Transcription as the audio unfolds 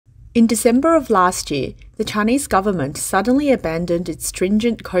In December of last year, the Chinese government suddenly abandoned its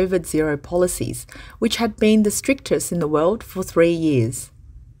stringent COVID-0 policies, which had been the strictest in the world for 3 years.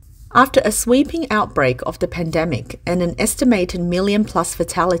 After a sweeping outbreak of the pandemic and an estimated million-plus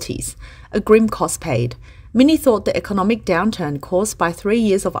fatalities, a grim cost paid, many thought the economic downturn caused by 3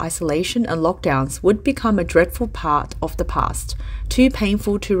 years of isolation and lockdowns would become a dreadful part of the past, too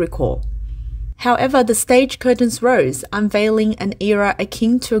painful to recall. However, the stage curtains rose, unveiling an era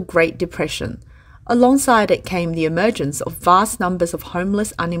akin to a Great Depression. Alongside it came the emergence of vast numbers of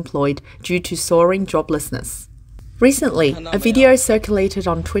homeless unemployed due to soaring joblessness. Recently, a video circulated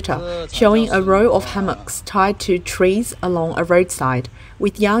on Twitter showing a row of hammocks tied to trees along a roadside,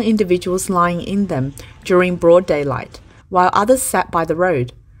 with young individuals lying in them during broad daylight, while others sat by the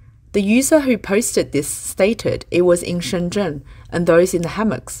road. The user who posted this stated it was in Shenzhen, and those in the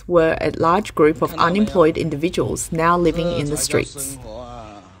hammocks were a large group of unemployed individuals now living in the streets.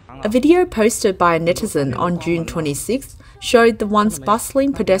 A video posted by a netizen on June 26th showed the once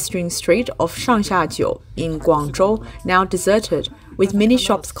bustling pedestrian street of Sun Zhaoyue in Guangzhou now deserted, with many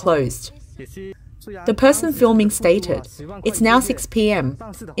shops closed. The person filming stated, "It's now 6 p.m.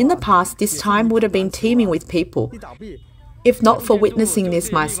 In the past, this time would have been teeming with people. If not for witnessing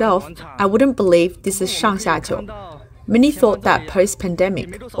this myself, I wouldn't believe this is Sun Zhaoyue." Many thought that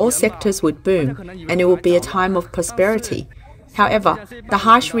post-pandemic, all sectors would boom, and it would be a time of prosperity. However, the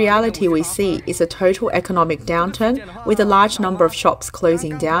harsh reality we see is a total economic downturn, with a large number of shops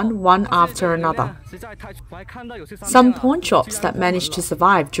closing down, one after another. Some pawn shops that managed to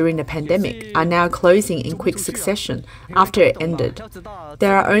survive during the pandemic are now closing in quick succession after it ended.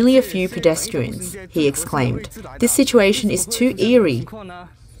 "There are only a few pedestrians," he exclaimed. "This situation is too eerie."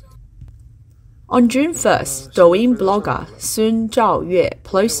 On June 1st, Douyin blogger Sun Zhaoyue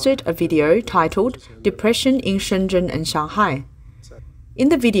posted a video titled "Depression in Shenzhen and Shanghai." In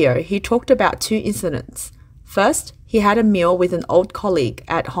the video, he talked about 2 incidents. First, he had a meal with an old colleague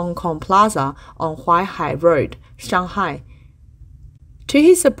at Hong Kong Plaza on Huaihai Road, Shanghai. To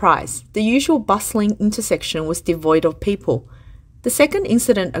his surprise, the usual bustling intersection was devoid of people. The second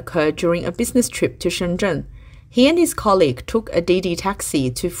incident occurred during a business trip to Shenzhen. He and his colleague took a Didi taxi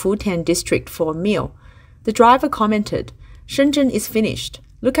to Futian District for a meal. The driver commented, "Shenzhen is finished.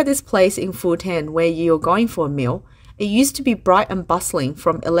 Look at this place in Futian where you're going for a meal. It used to be bright and bustling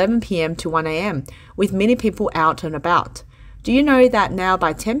from 11 p.m. to 1 a.m. with many people out and about. Do you know that now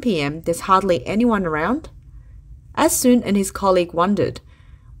by 10 p.m. there's hardly anyone around?" As Sun and his colleague wondered,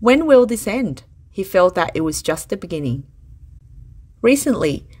 when will this end? He felt that it was just the beginning.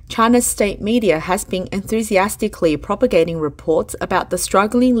 Recently, China's state media has been enthusiastically propagating reports about the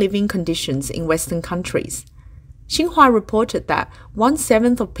struggling living conditions in Western countries. Xinhua reported that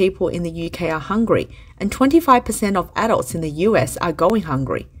 1/7 of people in the UK are hungry, and 25% of adults in the US are going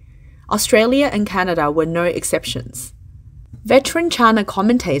hungry. Australia and Canada were no exceptions. Veteran China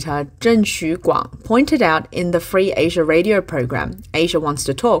commentator Zheng Xuguang pointed out in the Free Asia radio program, Asia Wants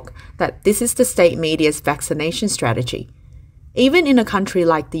to Talk, that this is the state media's vaccination strategy. Even in a country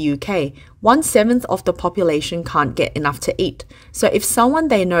like the UK, 1/7 of the population can't get enough to eat, so if someone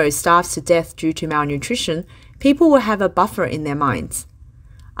they know starves to death due to malnutrition, people will have a buffer in their minds.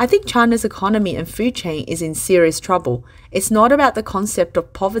 I think China's economy and food chain is in serious trouble. It's not about the concept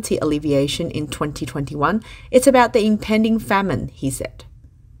of poverty alleviation in 2021, it's about the impending famine, he said.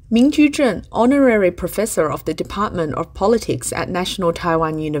 Mingju Zheng, honorary professor of the Department of Politics at National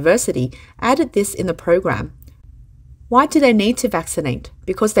Taiwan University, added this in the program. Why do they need to vaccinate?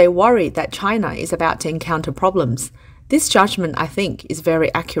 Because they worry that China is about to encounter problems. This judgment, I think, is very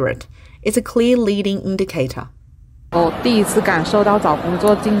accurate. It's a clear leading indicator. 我第一次感受到找工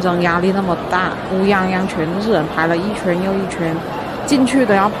作竞争压力那么大，乌泱泱全都是人，排了一圈又一圈，进去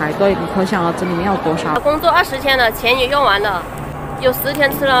都要排队，你可想而知里面有多少。工作20天了，钱也用完了，有10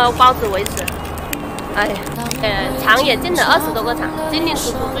天吃了包子维持。哎呀，厂也进了20多个厂，进进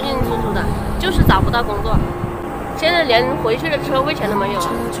出出的，就是找不到工作。现在连回去的车位钱都没有，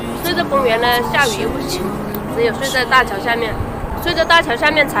睡在公园呢，下雨又不行，只有睡在大桥下面，睡在大桥下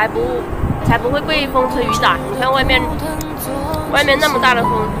面才不会被风吹雨打。你看外面那么大的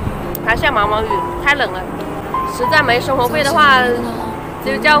风，还下毛毛雨，太冷了。实在没生活费的话，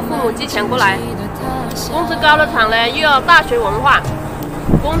就叫父母寄钱过来。工资高的厂呢，又要大学文化；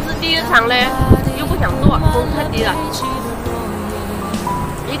工资低的厂呢，又不想做，工资太低了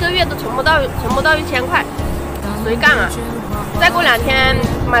，1个月都存不到1000块。谁干啊？再过2天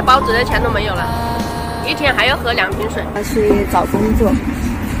买包子的钱都没有了，1天还要喝2瓶水。去找工作，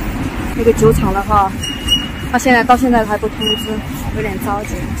那个酒厂的话，到现在还不通知，有点着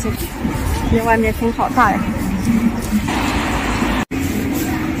急。因为外面风好大呀。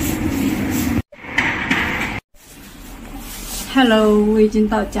Hello， 我已经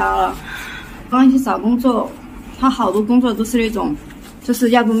到家了。刚去找工作，他好多工作都是那种，就是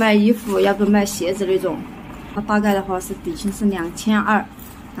要不卖衣服，要不卖鞋子那种。他大概的话是底薪是2200，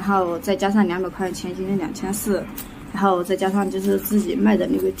然后再加上200块钱，今天2400，然后再加上就是自己卖的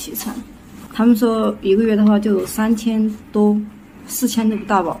那个提成。他们说一个月的话就3000多，4000都不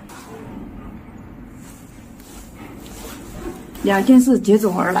到吧。2件事接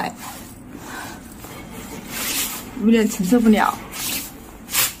踵而来，有点承受不了。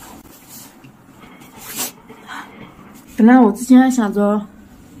本来我之前还想着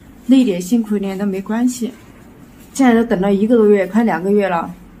累点辛苦一点都没关系，现在都等了1个多月，快2个月了，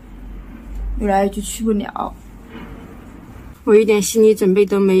又来就去不了，我一点心理准备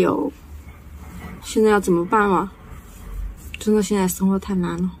都没有。现在要怎么办啊？真的现在生活太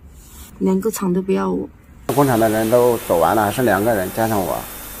难了，连个厂都不要我。工厂的人都走完了，是2个人加上我。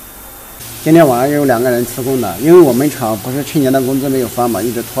今天晚上有2个人辞工的，因为我们厂不是去年的工资没有发嘛，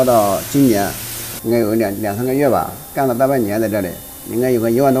一直拖到今年，应该有两三个月吧，干了大半年在这里，应该有个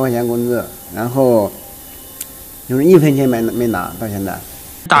1万多块钱工资，然后就是1分钱没拿到现在。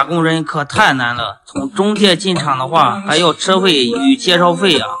打工人可太难了，从中介进厂的话还要车费与介绍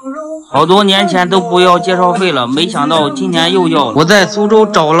费呀。好多年前都不要介绍费了，没想到今年又要。我在苏州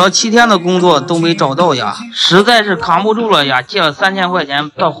找了7天的工作都没找到呀，实在是扛不住了呀，借了3000块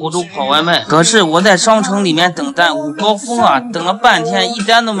钱到湖州跑外卖。可是我在商城里面等单，午高峰啊，等了半天一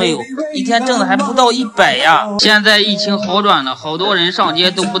单都没有，一天挣的还不到100呀。现在疫情好转了，好多人上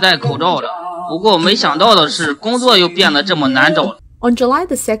街都不戴口罩了。不过没想到的是，工作又变得这么难找。On July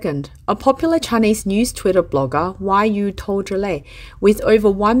the 2nd, a popular Chinese news Twitter blogger, Huaihai, with over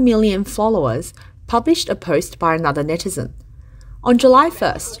 1 million followers, published a post by another netizen. On July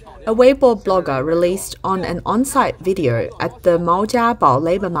 1st, a Weibo blogger released an on-site video at the Maojiabao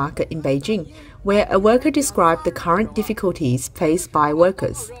labor market in Beijing, where a worker described the current difficulties faced by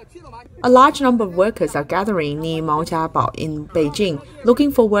workers. A large number of workers are gathering near Maojiabao in Beijing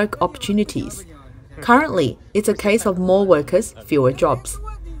looking for work opportunities. Currently, it's a case of more workers, fewer jobs.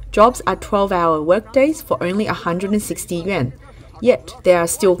 Jobs are 12-hour workdays for only 160 yuan. Yet, there are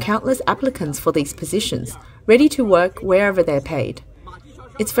still countless applicants for these positions, ready to work wherever they're paid.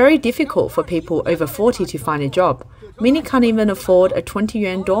 It's very difficult for people over 40 to find a job. Many can't even afford a 20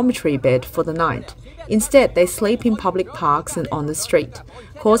 yuan dormitory bed for the night. Instead, they sleep in public parks and on the street,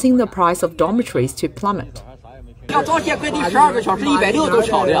 causing the price of dormitories to plummet. 要早些快递12个小时160都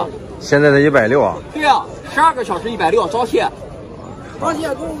巧了。现在的160啊？对啊，12个小时160早些。早些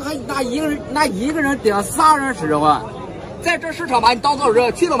还拿一个人顶3人使唤，在这市场把你当做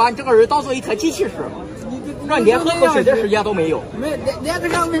人，去了把你这个人当做一台机器使，让连喝口水的时间都没有，连个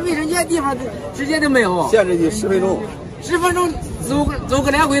上卫生间地方时间都没有。限制你10分钟，10分钟走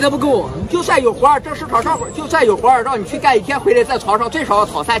个2回都不够。就算有活这市场上就算有活让你去干1天，回来在床上最少要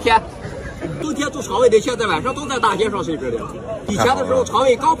躺3天。冬天做床位的，现在晚上都在大街上睡着的。以前的时候，床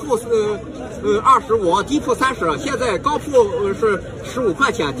位高铺是25，低铺30，现在高铺是15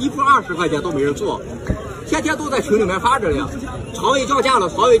块钱，低铺20块钱都没人做，天天都在群里面发着的。床位降价了，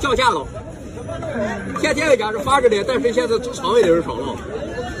床位降价了，天天人家是发着的，但是现在做床位的人少了。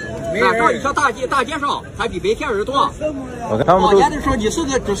晚上你上大街上还比白天人多。往年的时候，你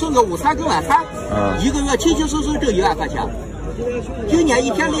只剩个午餐跟晚餐，一个月轻轻松松挣1万块钱。今年一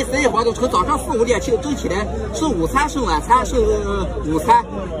天累死一活，都从早上4、5点挣起来，剩午餐、剩晚餐、剩午餐，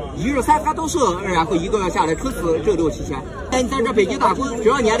一日3餐都剩，然后一个月下来撑死挣6、7千。你在这北京打工，只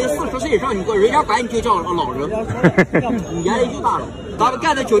要年龄40岁以上，你人家管你就叫老人，你年龄就大了。咱们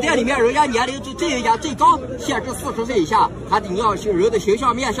干在酒店里面，人家年龄这家最高限制40岁以下，还得你要人的形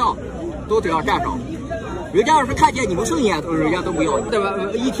象面相都得要占上。人家要是看见你们剩下，人家都不要，对吧？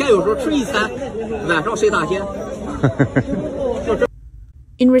一天有时候吃1餐，晚上睡大街。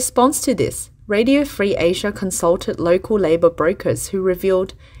In response to this, Radio Free Asia consulted local labour brokers who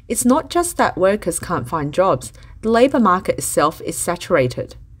revealed it's not just that workers can't find jobs, the labour market itself is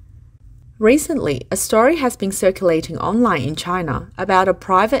saturated. Recently, a story has been circulating online in China about a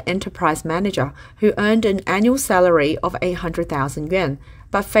private enterprise manager who earned an annual salary of 800,000 yuan,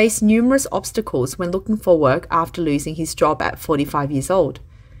 but faced numerous obstacles when looking for work after losing his job at 45 years old.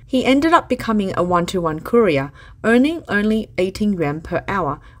 He ended up becoming a one-to-one courier, earning only 18 yuan per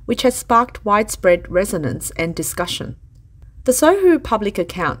hour, which has sparked widespread resonance and discussion. The Sohu public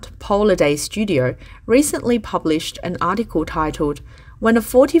account, Polar Day Studio, recently published an article titled When a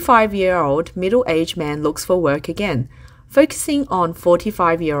 45-year-old middle-aged man looks for work again, focusing on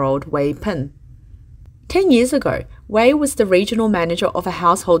 45-year-old Wei Pen. 10 years ago, Wei was the regional manager of a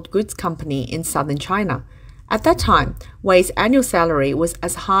household goods company in southern China. At that time, Wei's annual salary was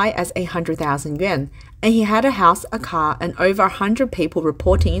as high as 800,000 yuan, and he had a house, a car, and over 100 people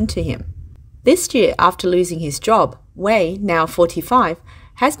reporting into him. This year, after losing his job, Wei, now 45,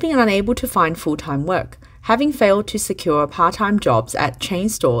 has been unable to find full-time work, having failed to secure part-time jobs at chain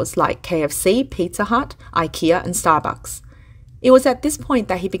stores like KFC, Pizza Hut, IKEA, and Starbucks. It was at this point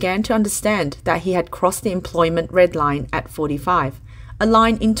that he began to understand that he had crossed the employment red line at 45, a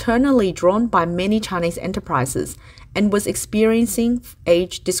line internally drawn by many Chinese enterprises, and was experiencing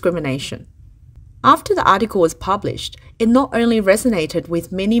age discrimination. After the article was published, it not only resonated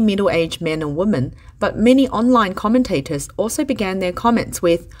with many middle-aged men and women, but many online commentators also began their comments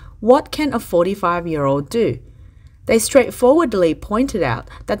with, "What can a 45-year-old do?" They straightforwardly pointed out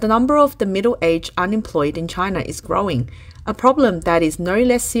that the number of the middle-aged unemployed in China is growing, a problem that is no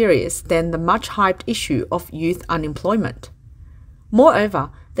less serious than the much-hyped issue of youth unemployment.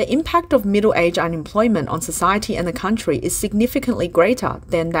 Moreover, the impact of middle-age unemployment on society and the country is significantly greater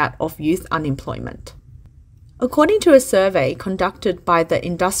than that of youth unemployment. According to a survey conducted by the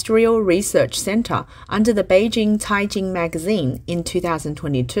Industrial Research Center under the Beijing Caijing magazine in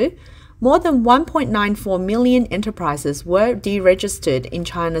 2022, more than 1.94 million enterprises were deregistered in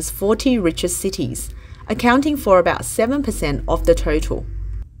China's 40 richest cities, accounting for about 7% of the total.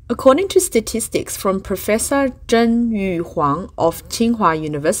 According to statistics from Professor Zheng Yuhuang of Tsinghua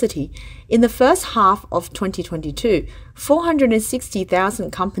University, in the first half of 2022,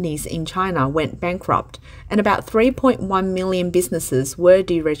 460,000 companies in China went bankrupt, and about 3.1 million businesses were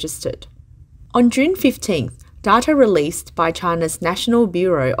deregistered. On June 15th, data released by China's National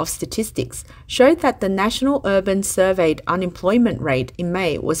Bureau of Statistics showed that the National Urban Surveyed unemployment rate in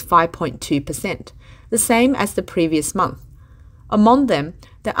May was 5.2%, the same as the previous month. Among them,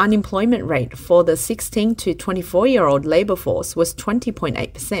 the unemployment rate for the 16 to 24-year-old labor force was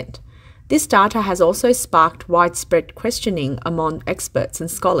 20.8%. This data has also sparked widespread questioning among experts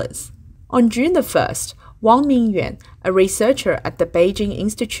and scholars. On June the 1st, Wang Mingyuan, a researcher at the Beijing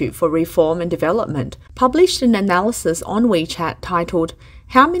Institute for Reform and Development, published an analysis on WeChat titled,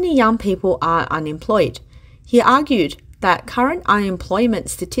 "How Many Young People Are Unemployed?" He argued that current unemployment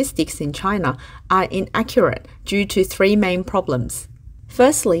statistics in China are inaccurate due to three main problems.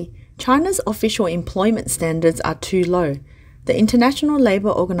 Firstly, China's official employment standards are too low. The International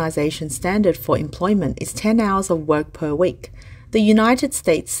Labour Organization standard for employment is 10 hours of work per week. The United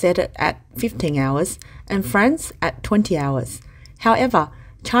States set it at 15 hours and France at 20 hours. However,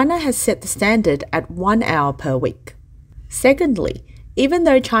 China has set the standard at 1 hour per week. Secondly, even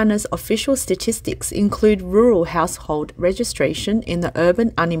though China's official statistics include rural household registration in the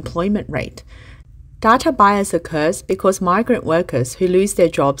urban unemployment rate, data bias occurs because migrant workers who lose their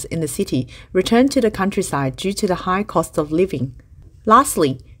jobs in the city return to the countryside due to the high cost of living.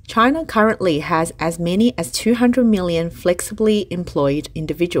 Lastly, China currently has as many as 200 million flexibly employed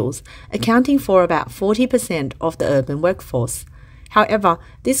individuals, accounting for about 40% of the urban workforce. However,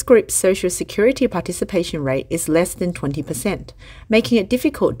 this group's social security participation rate is less than 20%, making it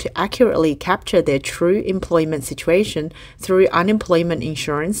difficult to accurately capture their true employment situation through unemployment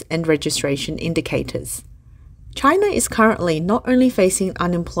insurance and registration indicators. China is currently not only facing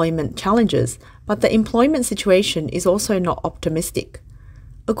unemployment challenges, but the employment situation is also not optimistic.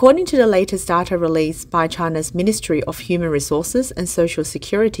 According to the latest data released by China's Ministry of Human Resources and Social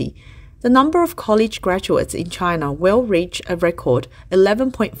Security, the number of college graduates in China will reach a record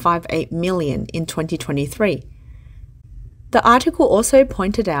 11.58 million in 2023. The article also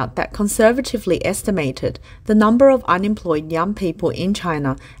pointed out that conservatively estimated, the number of unemployed young people in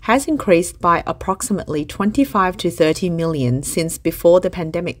China has increased by approximately 25 to 30 million since before the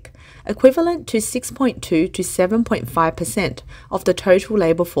pandemic, equivalent to 6.2 to 7.5% of the total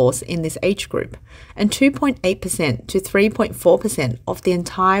labor force in this age group, and 2.8% to 3.4% of the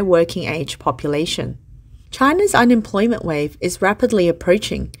entire working age population. China's unemployment wave is rapidly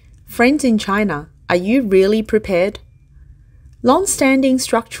approaching. Friends in China, are you really prepared? Long-standing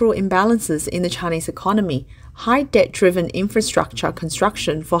structural imbalances in the Chinese economy, high debt-driven infrastructure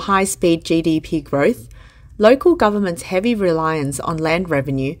construction for high-speed GDP growth, local government's heavy reliance on land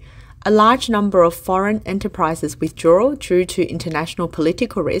revenue, a large number of foreign enterprises withdrawal due to international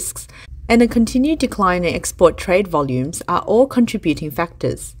political risks, and a continued decline in export trade volumes are all contributing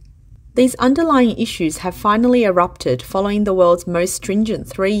factors. These underlying issues have finally erupted following the world's most stringent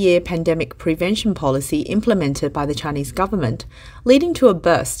 3-year pandemic prevention policy implemented by the Chinese government, leading to a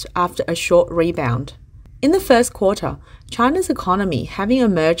burst after a short rebound. In the first quarter, China's economy, having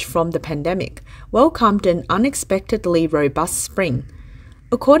emerged from the pandemic, welcomed an unexpectedly robust spring.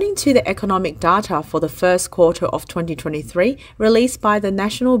 According to the economic data for the first quarter of 2023 released by the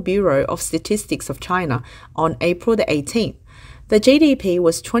National Bureau of Statistics of China on April the 18th, the GDP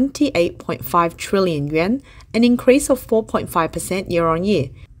was 28.5 trillion yuan, an increase of 4.5%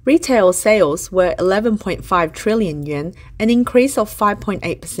 year-on-year. Retail sales were 11.5 trillion yuan, an increase of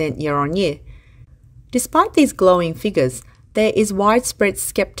 5.8% year-on-year. Despite these glowing figures, there is widespread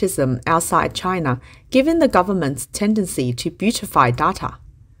skepticism outside China, given the government's tendency to beautify data.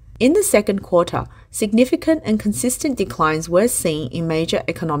 In the second quarter, significant and consistent declines were seen in major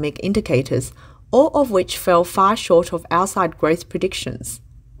economic indicators, all of which fell far short of outside growth predictions.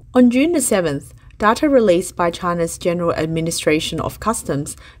 On June the 7th, data released by China's General Administration of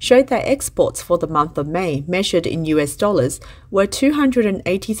Customs showed that exports for the month of May, measured in US dollars, were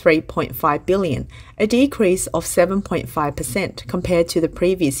 283.5 billion, a decrease of 7.5% compared to the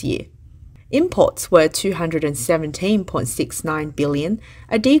previous year. Imports were 217.69 billion,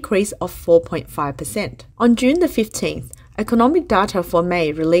 a decrease of 4.5%. On June the 15th, economic data for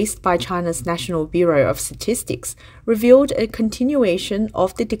May released by China's National Bureau of Statistics revealed a continuation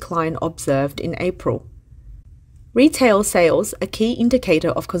of the decline observed in April. Retail sales, a key indicator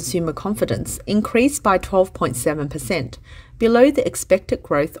of consumer confidence, increased by 12.7%, below the expected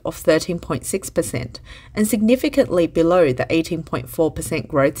growth of 13.6%, and significantly below the 18.4%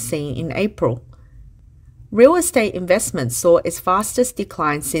 growth seen in April. Real estate investment saw its fastest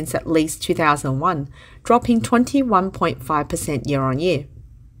decline since at least 2001, dropping 21.5% year-on-year.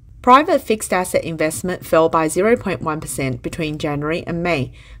 Private fixed asset investment fell by 0.1% between January and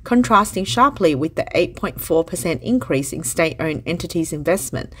May, contrasting sharply with the 8.4% increase in state-owned entities'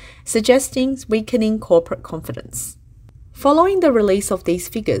 investment, suggesting weakening corporate confidence. Following the release of these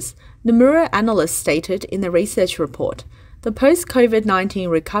figures, Nomura analysts stated in the research report, the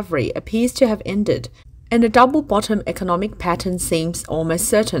post-COVID-19 recovery appears to have ended, and a double-bottom economic pattern seems almost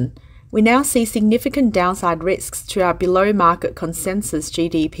certain. We now see significant downside risks to our below-market consensus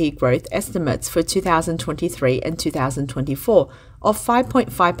GDP growth estimates for 2023 and 2024 of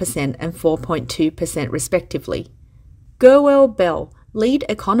 5.5% and 4.2% respectively. Gerwell Bell, lead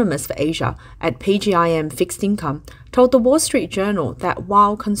economist for Asia at PGIM Fixed Income, told the Wall Street Journal that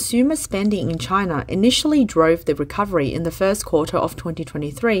while consumer spending in China initially drove the recovery in the first quarter of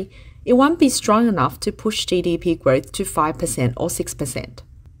 2023, it won't be strong enough to push GDP growth to 5% or 6%.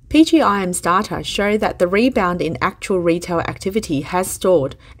 PGIM's data show that the rebound in actual retail activity has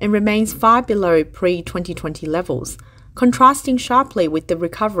stalled and remains far below pre-2020 levels, contrasting sharply with the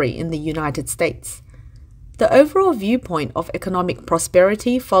recovery in the United States. The overall viewpoint of economic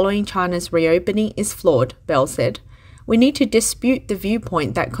prosperity following China's reopening is flawed, Bell said. We need to dispute the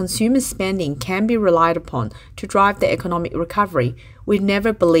viewpoint that consumer spending can be relied upon to drive the economic recovery. We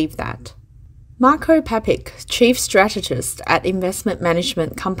never believed that. Marco Papik, chief strategist at investment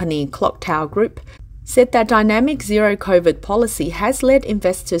management company Clocktower Group, said that dynamic zero-COVID policy has led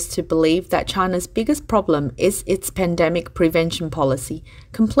investors to believe that China's biggest problem is its pandemic prevention policy,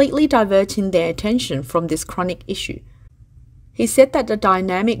 completely diverting their attention from this chronic issue. He said that the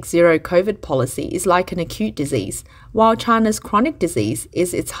dynamic zero-COVID policy is like an acute disease, while China's chronic disease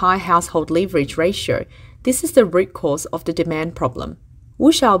is its high household leverage ratio. This is the root cause of the demand problem. Wu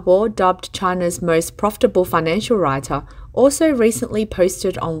Xiaobo, dubbed China's most profitable financial writer, also recently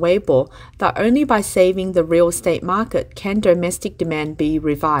posted on Weibo that only by saving the real estate market can domestic demand be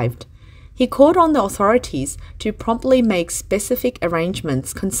revived. He called on the authorities to promptly make specific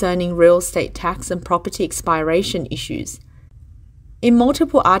arrangements concerning real estate tax and property expiration issues. In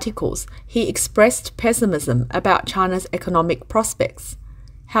multiple articles, he expressed pessimism about China's economic prospects.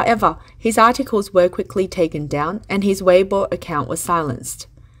 However, his articles were quickly taken down and his Weibo account was silenced.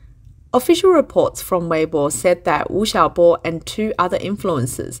 Official reports from Weibo said that Wu Xiaobo and two other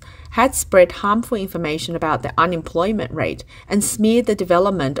influencers had spread harmful information about the unemployment rate and smeared the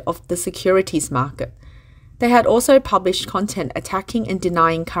development of the securities market. They had also published content attacking and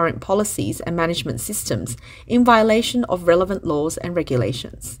denying current policies and management systems in violation of relevant laws and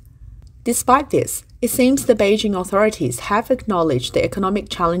regulations. Despite this, it seems the Beijing authorities have acknowledged the economic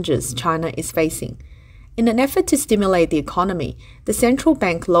challenges China is facing. In an effort to stimulate the economy, the central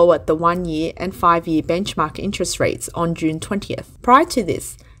bank lowered the 1-year and 5-year benchmark interest rates on June 20th. Prior to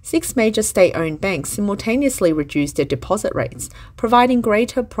this, 6 major state-owned banks simultaneously reduced their deposit rates, providing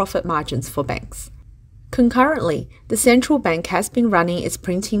greater profit margins for banks. Concurrently, the central bank has been running its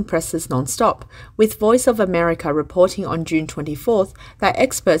printing presses non-stop, with Voice of America reporting on June 24th that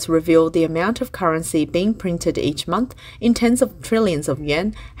experts revealed the amount of currency being printed each month in tens of trillions of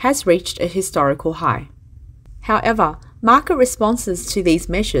yuan has reached a historical high. However, market responses to these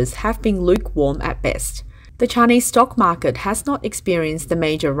measures have been lukewarm at best. The Chinese stock market has not experienced the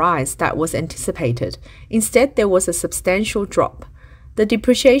major rise that was anticipated. Instead, there was a substantial drop. The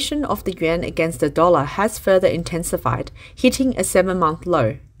depreciation of the yuan against the dollar has further intensified, hitting a 7-month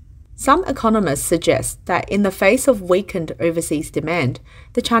low. Some economists suggest that in the face of weakened overseas demand,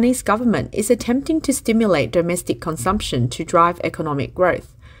 the Chinese government is attempting to stimulate domestic consumption to drive economic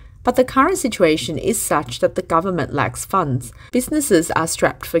growth. But the current situation is such that the government lacks funds, businesses are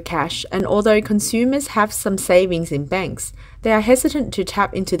strapped for cash, and although consumers have some savings in banks, they are hesitant to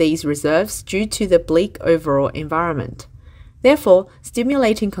tap into these reserves due to the bleak overall environment. Therefore,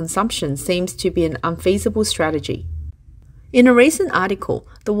 stimulating consumption seems to be an unfeasible strategy. In a recent article,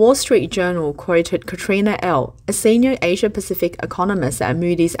 the Wall Street Journal quoted Katrina L., a senior Asia-Pacific economist at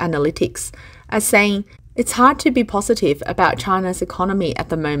Moody's Analytics, as saying, "It's hard to be positive about China's economy at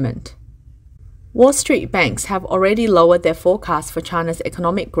the moment." Wall Street banks have already lowered their forecast for China's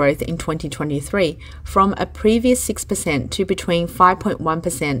economic growth in 2023 from a previous 6% to between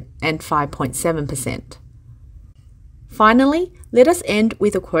 5.1% and 5.7%. Finally, let us end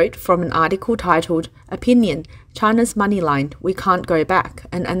with a quote from an article titled Opinion, China's Moneyline, We Can't Go Back,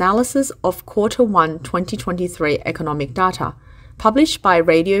 an analysis of Q1 2023 economic data, published by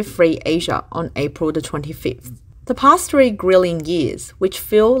Radio Free Asia on April the 25th. The past 3 grilling years, which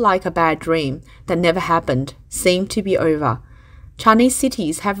feel like a bad dream that never happened, seem to be over. Chinese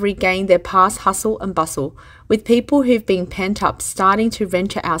cities have regained their past hustle and bustle, with people who've been pent up starting to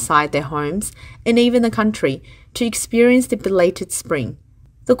venture outside their homes and even the country to experience the belated spring.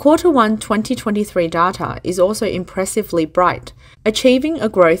 The Q1 2023 data is also impressively bright, achieving a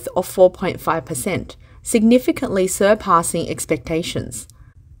growth of 4.5%, significantly surpassing expectations.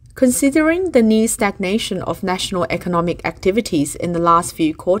 Considering the near stagnation of national economic activities in the last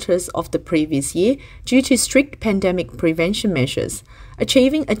few quarters of the previous year due to strict pandemic prevention measures,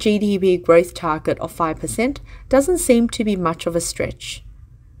 achieving a GDP growth target of 5% doesn't seem to be much of a stretch.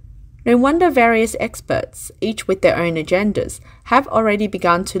 No wonder various experts, each with their own agendas, have already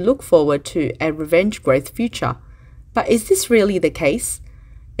begun to look forward to a revenge growth future. But is this really the case?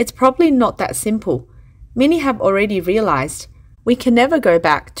 It's probably not that simple. Many have already realized we can never go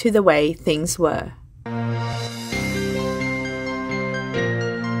back to the way things were.